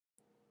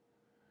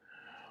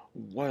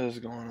What is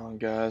going on,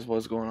 guys?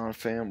 What's going on,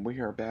 fam? We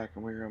are back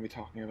and we're going to be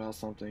talking about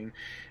something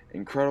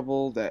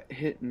incredible that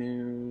hit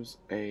news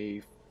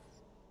a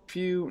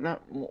few,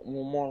 not well,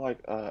 more like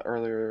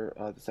earlier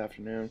this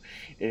afternoon.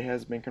 It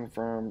has been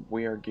confirmed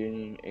we are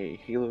getting a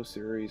Halo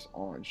series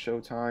on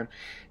Showtime.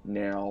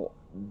 Now,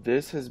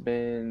 this has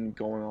been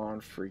going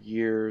on for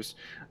years.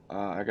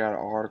 I got an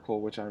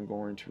article which I'm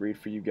going to read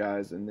for you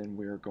guys, and then I'm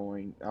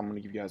going to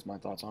give you guys my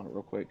thoughts on it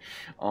real quick.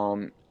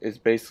 It's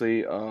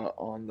basically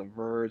on The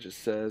Verge. It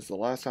says the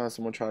last time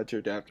someone tried to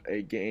adapt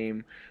a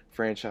game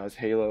franchise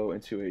Halo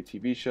into a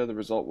TV show, the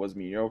result was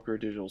mediocre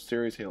digital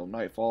series Halo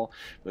Nightfall,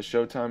 but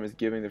Showtime is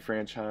giving the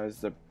franchise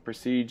the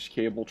prestige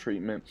cable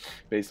treatment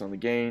based on the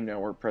game.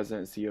 Network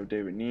president and CEO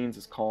David Neens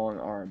is calling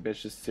our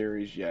ambitious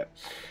series yet.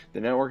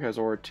 The network has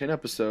ordered 10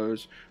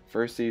 episodes,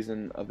 first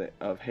season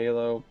of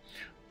Halo,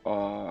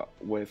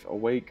 with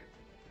Awake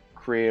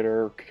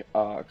creator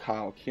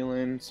Kyle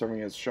Keelan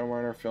serving as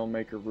showrunner.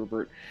 Filmmaker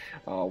Rupert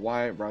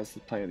Wyatt, Rise of the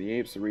Planet of the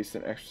Apes, the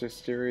recent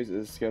Exorcist series,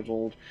 is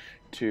scheduled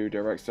to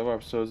direct several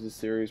episodes of the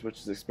series, which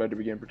is expected to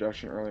begin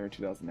production earlier in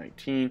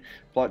 2019.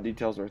 Plot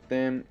details are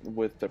thin,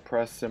 with the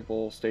press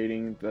simple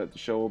stating that the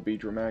show will be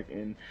dramatic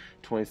in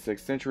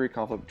 26th century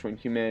conflict between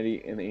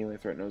humanity and the alien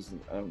threat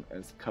known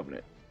as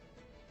Covenant.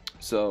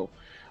 So,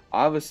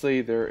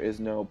 obviously, there is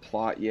no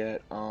plot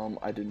yet.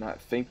 I did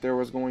not think there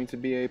was going to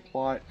be a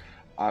plot.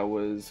 I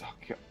was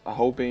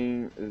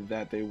hoping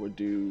that they would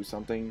do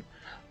something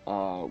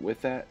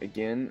with that.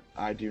 Again,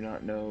 I do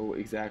not know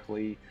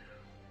exactly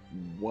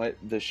what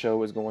the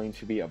show is going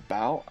to be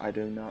about. I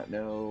do not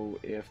know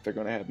if they're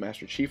going to have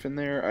Master Chief in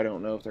there. I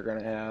don't know if they're going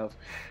to have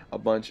a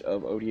bunch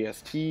of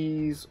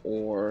ODSTs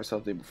or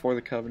something before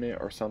the Covenant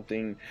or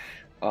something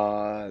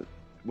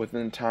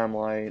within the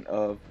timeline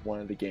of one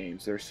of the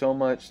games. There's so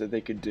much that they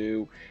could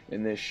do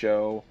in this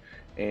show,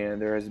 and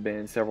there has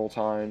been several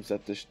times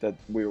that that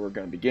we were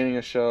going to be getting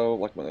a show,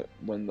 like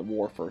when the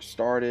war first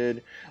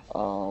started,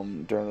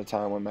 during the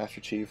time when Master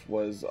Chief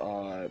was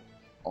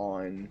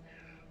on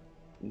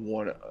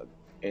one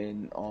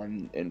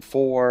in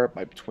 4,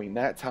 by between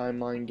that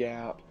timeline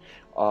gap,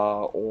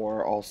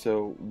 or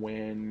also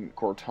when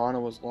Cortana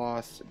was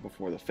lost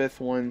before the 5th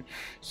one.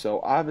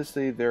 So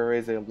obviously there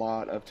is a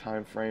lot of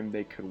time frame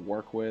they could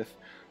work with,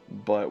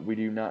 but we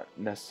do not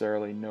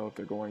necessarily know if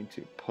they're going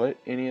to put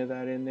any of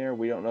that in there.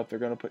 We don't know if they're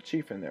going to put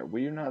Chief in there.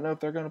 We do not know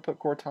if they're going to put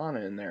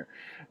Cortana in there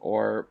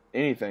or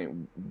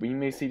anything. We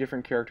may see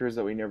different characters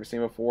that we've never seen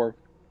before.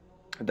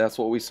 That's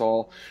what we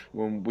saw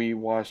when we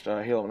watched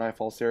Halo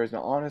Nightfall series.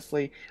 Now,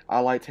 honestly, I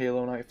liked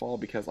Halo Nightfall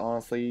because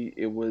honestly,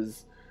 it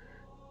was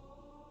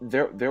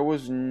there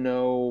was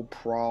no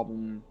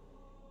problem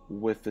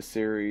with the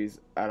series,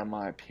 out of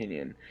my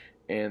opinion.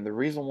 And the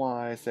reason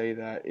why I say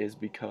that is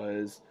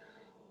because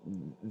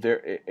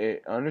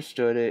it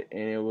understood it,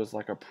 and it was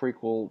like a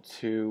prequel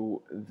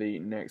to the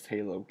next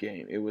Halo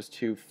game. It was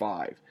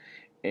 2.5,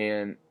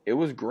 and it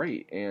was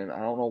great. And I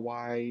don't know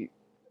why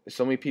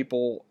so many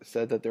people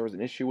said that there was an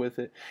issue with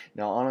it.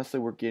 Now, honestly,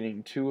 we're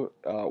getting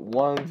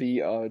one of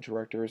the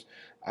directors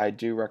I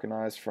do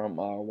recognize from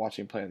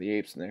watching Planet of the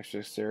Apes and the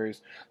Exorcist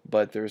series,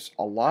 but there's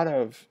a lot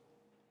of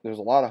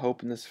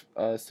hope in this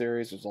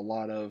series. There's a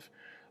lot of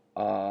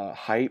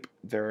hype.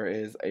 There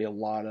is a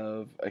lot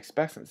of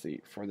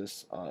expectancy for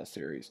this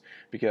series,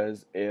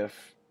 because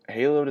if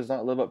Halo does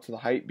not live up to the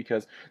hype,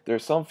 because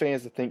there's some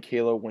fans that think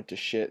Halo went to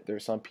shit.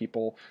 There's some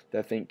people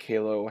that think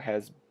Halo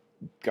has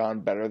gone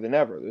better than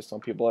ever. There's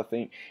some people that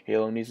think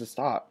Halo needs to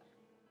stop.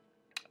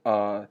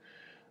 I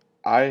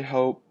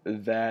hope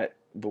that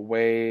the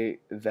way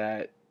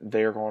that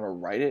they're going to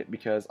write it,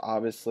 because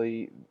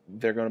obviously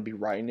they're going to be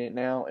writing it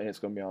now and it's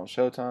going to be on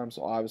Showtime,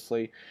 so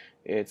obviously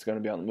it's going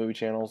to be on the movie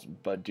channels,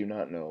 but do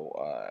not know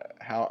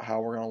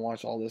how we're going to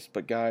watch all this.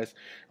 But guys,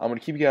 I'm going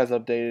to keep you guys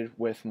updated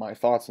with my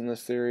thoughts on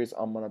this series.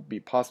 I'm going to be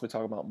possibly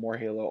talking about more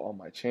Halo on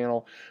my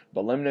channel,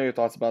 but let me know your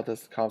thoughts about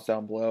this in the comments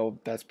down below.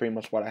 That's pretty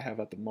much what I have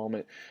at the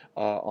moment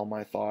on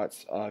my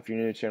thoughts. If you're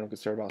new to the channel,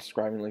 consider about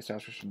subscribing, links down in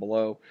the description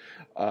below.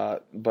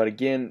 But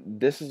again,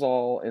 this is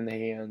all in the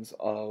hands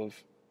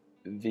of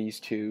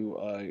these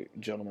two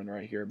gentlemen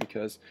right here,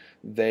 because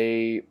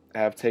they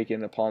have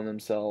taken upon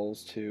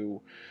themselves to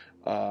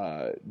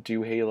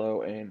do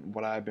Halo, and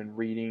what I've been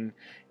reading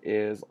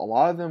is a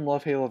lot of them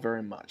love Halo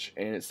very much,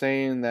 and it's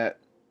saying that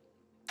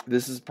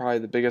this is probably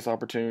the biggest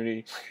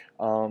opportunity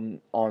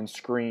on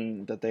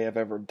screen that they have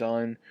ever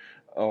done,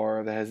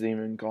 or that has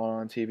even gone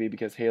on TV,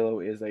 because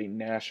Halo is a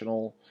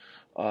national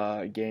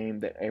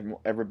game that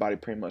everybody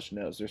pretty much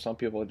knows. There's some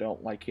people that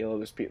don't like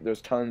Halo.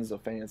 There's tons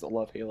of fans that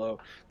love Halo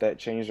that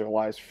change their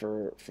lives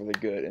for the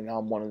good, and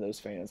I'm one of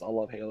those fans. I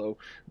love Halo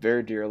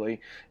very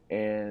dearly,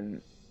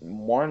 and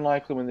more than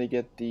likely when they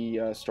get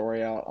the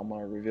story out, I'm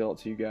going to reveal it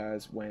to you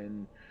guys.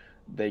 When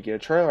they get a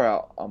trailer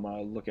out, I'm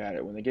going to look at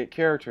it. When they get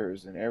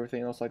characters and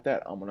everything else like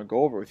that, I'm going to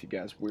go over it with you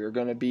guys. We're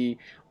going to be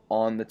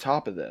on the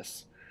top of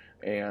this,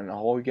 and I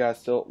hope you guys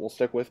still will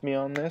stick with me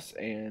on this.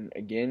 And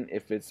again,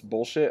 if it's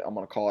bullshit, I'm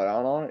going to call it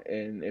out on it.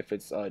 And if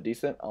it's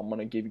decent, I'm going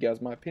to give you guys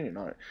my opinion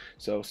on it.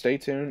 So stay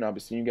tuned. I'll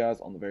be seeing you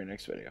guys on the very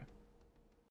next video.